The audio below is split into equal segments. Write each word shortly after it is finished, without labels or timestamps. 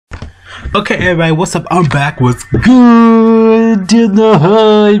Okay, everybody, what's up? I'm back. What's good in the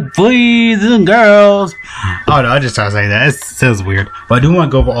hood, boys and girls? Oh no, I just started saying that. It sounds weird, but I do want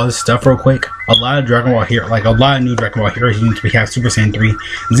to go over all this stuff real quick. A lot of Dragon Ball here, like a lot of new Dragon Ball heroes units. We have Super Saiyan 3,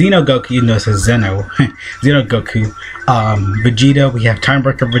 Xeno Goku, you know, it says Xeno, Xeno Goku, Vegeta. We have Time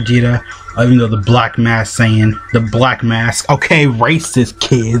Breaker Vegeta. Even though the Black Mask saying the Black Mask. Okay, racist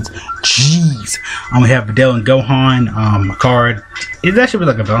kids. Jeez. We have Videl and Gohan. A card. It's actually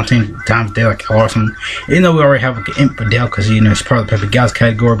like a Valentine's Day, like awesome. Even though we already have like an Imp Videl, because you know it's part of the Perfect Gals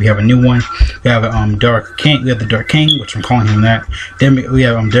category. We have a new one. We have Dark King. We have the Dark King, which I'm calling him that. We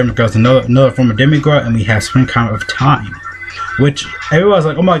have Demigod, another form of Demigod, and we have Springtime of Time. Which everyone's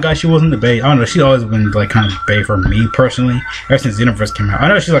like, oh my gosh, she wasn't the bae. I don't know, she's always been like kind of bae for me personally, ever since the universe came out. I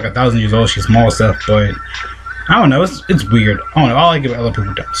know she's like 1,000 years old, she's small stuff, but I don't know, it's weird. I don't know, I like it, but other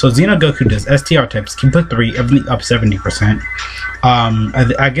people don't. So Xeno Goku does STR types, keep put 3, everything up 70%.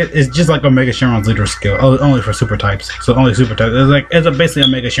 I get it's just like Omega Shenron's leader skill, only for super types. So only super types. It's basically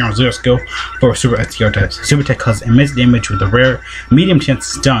Omega Shenron's leader skill for super STR types. Super tech causes immense damage with a rare medium chance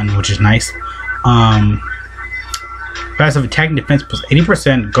stun, which is nice. Passive attack and defense plus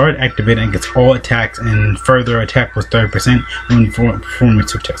 80%, guard activated and gets all attacks, and further attack plus 30% when performing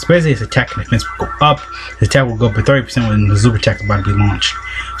super attacks. Basically, his attack and defense will go up. His attack will go up by 30% when the super attack is about to be launched.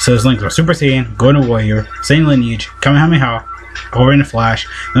 So his links are Super Saiyan, Golden Warrior, Saiyan Lineage, Kamehameha, Over in the Flash,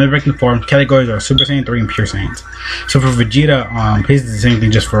 Another Breaking Form. Categories are Super Saiyan 3 and Pure Saiyans. So for Vegeta, basically the same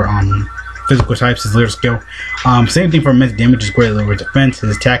thing just for physical types, his leader skill. Same thing for immense damage, is great lower defense.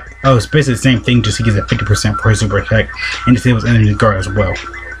 His attack, it's basically the same thing, just he gets a 50% for his super attack and disables enemy guard as well.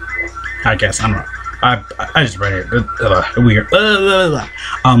 I guess, I don't know. I just read it. Weird.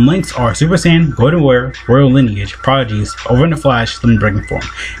 Links are Super Saiyan, Golden Warrior, Royal Lineage, Prodigies, Over in the Flash, Limit Breaking Form.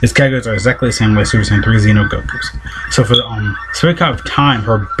 His categories are exactly the same way Super Saiyan 3 Xeno Goku's. So for the Springtime of Time,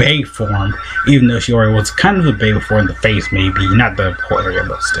 her bae form, even though she already was kind of the bae before in the face, maybe not the whole area,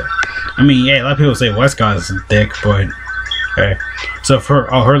 but still. I mean, yeah, a lot of people say West God is a dick, but okay. So for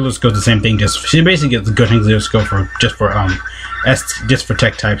her list goes the same thing. Just she basically gets the good things leader skill for just for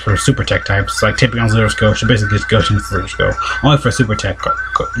tech types or super tech types, like Typion's leader skill. She basically gets Goshen's leader skill only for super tech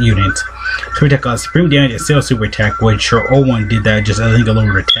units. Super tech causes supreme damage and still super attack, which her old one did that, just I think a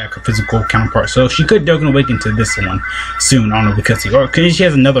lower attack or physical counterpart. So she could Dokkan Awaken to this one soon. I don't know, because she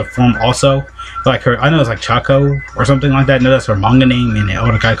has another form also. Like her, I know it's like Chaco or something like that. No, that's her manga name, and the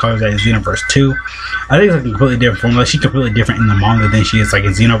older guy calls that Xenoverse 2. I think it's like a completely different form. Like she's completely different in the manga than she is like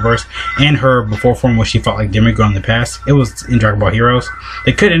in Xenoverse. And her before form, where she fought like Demigod in the past, it was in Dragon Ball Heroes.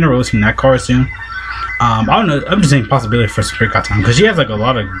 They could end up releasing that card soon. I don't know. I'm just saying possibility for Spring time, because she has like a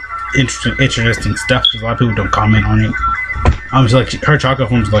lot of interesting stuff. A lot of people don't comment on it. So like her Chaco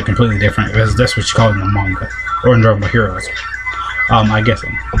form is like completely different, because that's what she called in the manga or in Dragon Ball Heroes. I guess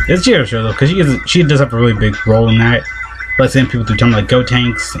it's Jiro show though, because she does have a really big role in that. Let's send people through time like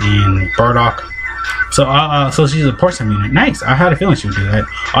Gotenks and Bardock. So she's a portion unit. Nice. I had a feeling she would do that.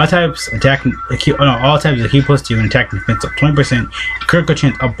 All types attack. All types of key plus 2 and attack and defense up 20%. Critical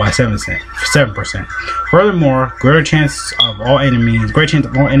chance up by 7%. Furthermore, greater chance of all enemies.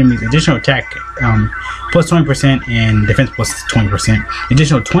 Additional attack plus 20% and defense plus 20%.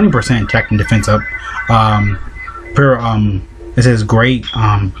 Additional 20% attack and defense up. It says great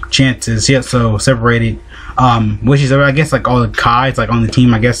chances. Yeah, so separated. Which is I guess like all the Kai's like on the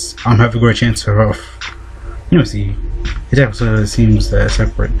team. I guess have a great chance of. You know, see, it actually seems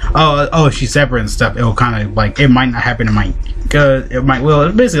separate. Oh, she's separate and stuff. It will kind of like it might not happen. It might. Well,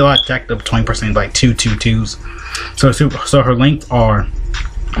 it's basically a lot attacked up 20%, like 2/2/2s. So her length are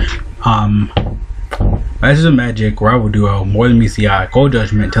Masters of Magic, Rival Duo, More Than Meets the Eye, Gold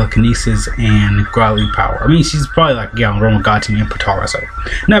Judgment, Telekinesis, and Godly Power. I mean, she's probably like, yeah, Roman God Team and Patara, so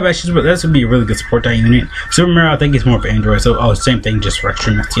not bad. That's would be a really good support that unit. Super Mario, I think it's more for Android, so same thing, just for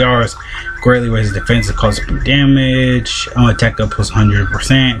extreme STRs. Greatly raises defense and causes damage. Attack up plus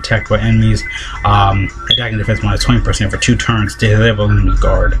 100%. Attacked by enemies. Attack and defense minus 20% for 2 turns. Disable enemy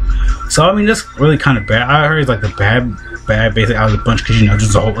guard. So I mean, that's really kind of bad. I heard it's like the bad basically out of the bunch, because you know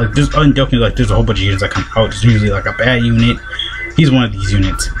there's a whole like there's unjoking like there's a whole bunch of units that come out. It's usually like a bad unit. He's one of these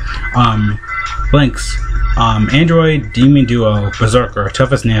units. Links. Android, Demon Duo, Berserker,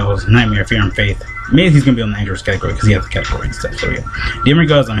 Tough as Nails, Nightmare, Fear and Faith. Maybe he's gonna be on the Android category because he has the category and stuff. So yeah, Demon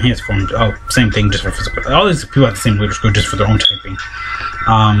Gods on enhanced form. Same thing, just for physical. All these people have the same leader skill, just for their own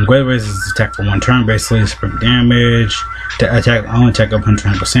typing. Great raises attack for 1 turn, basically spring damage. Only attack up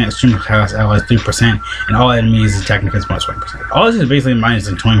 120%. Extreme class allies 3%, and all enemies attack and defense minus 20%. All this is basically minus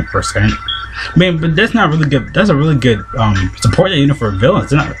 20%. Man, but that's not really good. That's a really good support unit for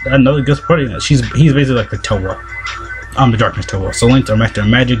villains. It's not another good support unit. He's basically like the Toa. The Darkness Total. So Link's our Master of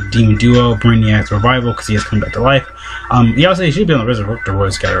Magic, Demon Duo, Brainiac's Revival, because he has come back to life. He also he should be on the Resurrector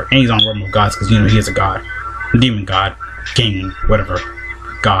World Scatter, and he's on Realm of Gods, because, you know, he is a god. Demon god. King. Whatever.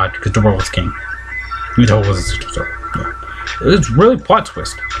 God, because the world was king. The whole was a sister, so, yeah. It's really plot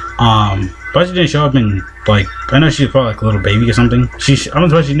twist. But she didn't show up in, like, I know she was probably like a little baby or something. I'm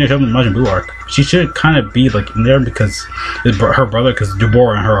surprised she didn't show up in the Majin Buu arc. She should kind of be like in there because it's her brother, because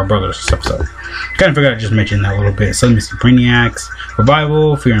Deborah and her are brothers and stuff. So kind of forgot to just mention that a little bit. So let me see: Brainiacs,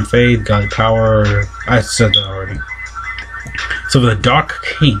 Revival, Fear and Faith, Godly Power. I said that already. So the Dark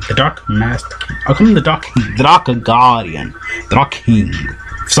King, the Dark Master King. I'll come the Dark King, the Dark Guardian, the Dark King.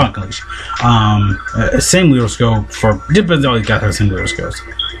 Sonic Unleashed. Same little skill for depends on all these guys have the same little skills.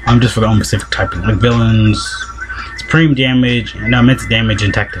 Just for their own specific type, like villains, supreme damage, and immense damage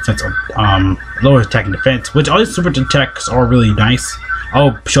and attack defense. Lower attack and defense, which all these super attacks are really nice.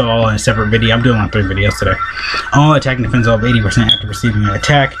 I'll show all in a separate video. I'm doing like 3 videos today. All attack and defense of 80% after receiving an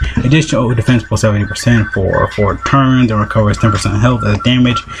attack. Additional defense plus 70% for 4 turns, and recovers 10% health as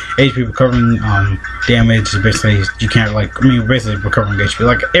damage. HP recovering damage. Basically, you can't basically recovering HP.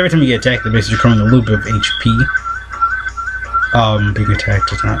 Like every time you get attacked, they're basically recovering a little bit of HP. Big attack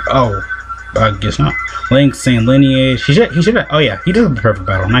does not. Oh, I guess not. Link's same lineage. He should. Oh yeah, he does have the perfect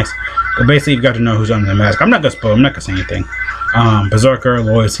battle. Nice. But basically, you've got to know who's under the mask. I'm not gonna spoil. I'm not gonna say anything. Berserker,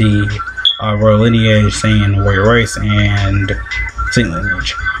 Loyalty, Royal Lineage, Saiyan Warrior Race, and Saint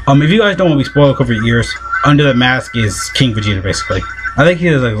Lineage. If you guys don't want to be spoiled, cover your ears. Under the mask is King Vegeta, basically. I think he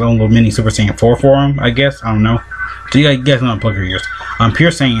has like his own little mini Super Saiyan 4 for him, I guess. I don't know. So you guys know, plug your ears.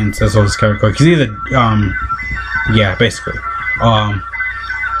 Pure Saiyan says all this character because he's yeah, basically.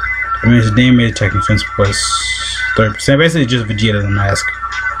 Immense damage, attack defense plus 30%. Basically, just Vegeta in the mask.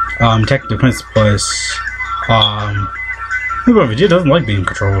 Attack defense plus. Vegeta doesn't like being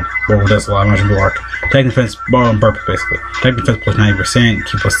controlled. Well, that's a lot of Majin Buu arc. Attack defense on purpose, basically. Attack defense plus 90%.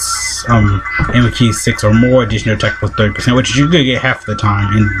 Key plus aim key 6 or more. Additional attack plus 30%, which you're gonna get half the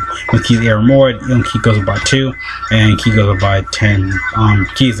time. And with keys 8 or more, young key goes up by 2, and key goes up by 10.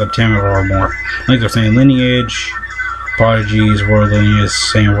 Keys up 10 or more. Like they're saying, lineage. Prodigies, Royal Lineage,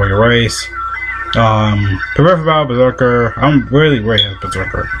 Saiyan Warrior Race. Prepare for Battle, Berserker. I'm really happy with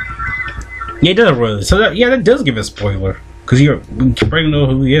Berserker. Yeah, it does really. So that does give a spoiler. Because you already know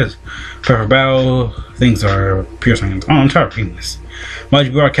who he is. Prepare for Battle. Things are Pure Saiyan. Oh, I'm tired of reading this.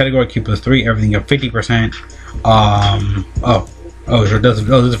 Majin Buu category Q plus 3. Everything up 50%. So it does.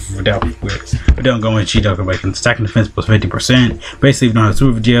 Oh, this is for Down. Weird. But don't go in cheat Dokkan Bacon. Stack and defense plus 50%. Basically, if you don't have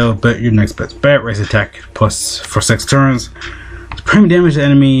Super Vegeta, but your next best bet. Race attack plus for 6 turns. Supreme damage to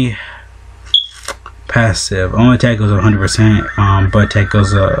enemy. Passive. Only attack goes 100%. But attack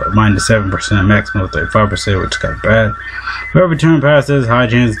goes minus 7%. Maximum 35%, which is kind of bad. Whoever turn passes, high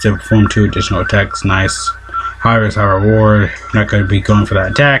chance to perform 2 additional attacks. Nice. High risk, high reward. Not going to be going for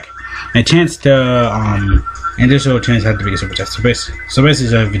that attack. And chance to additional chance have to be a super attack. So basically,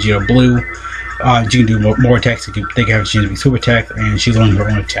 Vegeta Blue, you can do more attacks. They can have a chance to be super attacked, and she's only her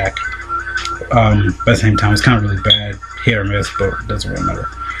own attack. But at the same time, it's kind of really bad, hit or miss, but it doesn't really matter.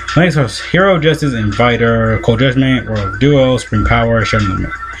 Next was Hero Justice, Inviter, Cold Judgment, World of Duo, Spring Power, Shadow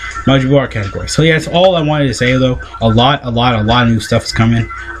Limit. Majin Buu category. So yeah, that's all I wanted to say though. A lot of new stuff is coming.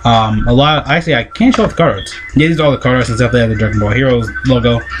 Actually, I can't show off the cards. Yeah, these are all the cards and stuff. They have the Dragon Ball Heroes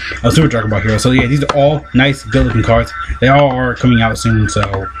logo, Super Dragon Ball Heroes. So yeah, these are all nice, good-looking cards. They all are coming out soon. So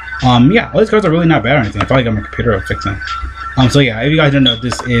yeah, all these cards are really not bad or anything. I probably got my computer fixing. So yeah, if you guys don't know,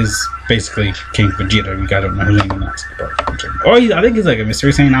 this is basically King Vegeta. If you guys don't know his name, or I think he's like a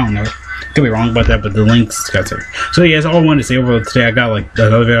mystery Saiyan. I don't know. Could be wrong about that, but the links got it. So yeah, that's all I wanted to say over today. I got like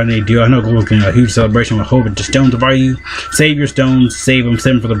another video I need to do. I know Google's getting a huge celebration with a whole bunch of stones about you. Save your stones, save them,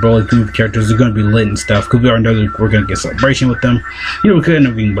 send them for the Broly movie characters. They're gonna be lit and stuff. Because we already know that we're gonna get a celebration with them. You know, we could end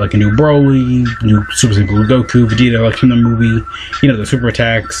up being like a new Broly, new Super Saiyan Blue Goku, Vegeta, like from the movie. You know, the super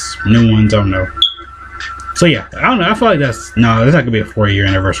attacks, new ones. I don't know. So yeah, I don't know. I feel like that's not gonna be a 4-year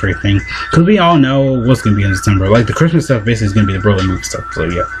anniversary thing because we all know what's gonna be in December. Like the Christmas stuff, basically is gonna be the Broly movie stuff. So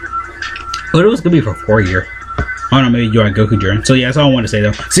yeah. But it was gonna be for 4-year. I don't know, maybe you are Goku during. So yeah, that's all I want to say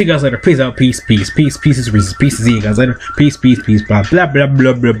though. See you guys later. Peace out. Peace. Pieces, reasons. Peace. See you guys later. Peace. Blah blah blah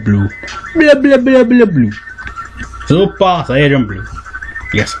blah blah blue. Blah blah blah blah blue. Super Saiyan Blue.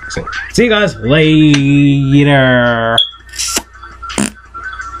 Yes. So see you guys later.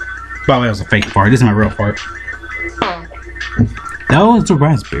 By the way, that was a fake fart. This is my real fart. That was a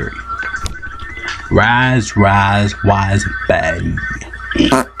raspberry. Rise, wise, baby.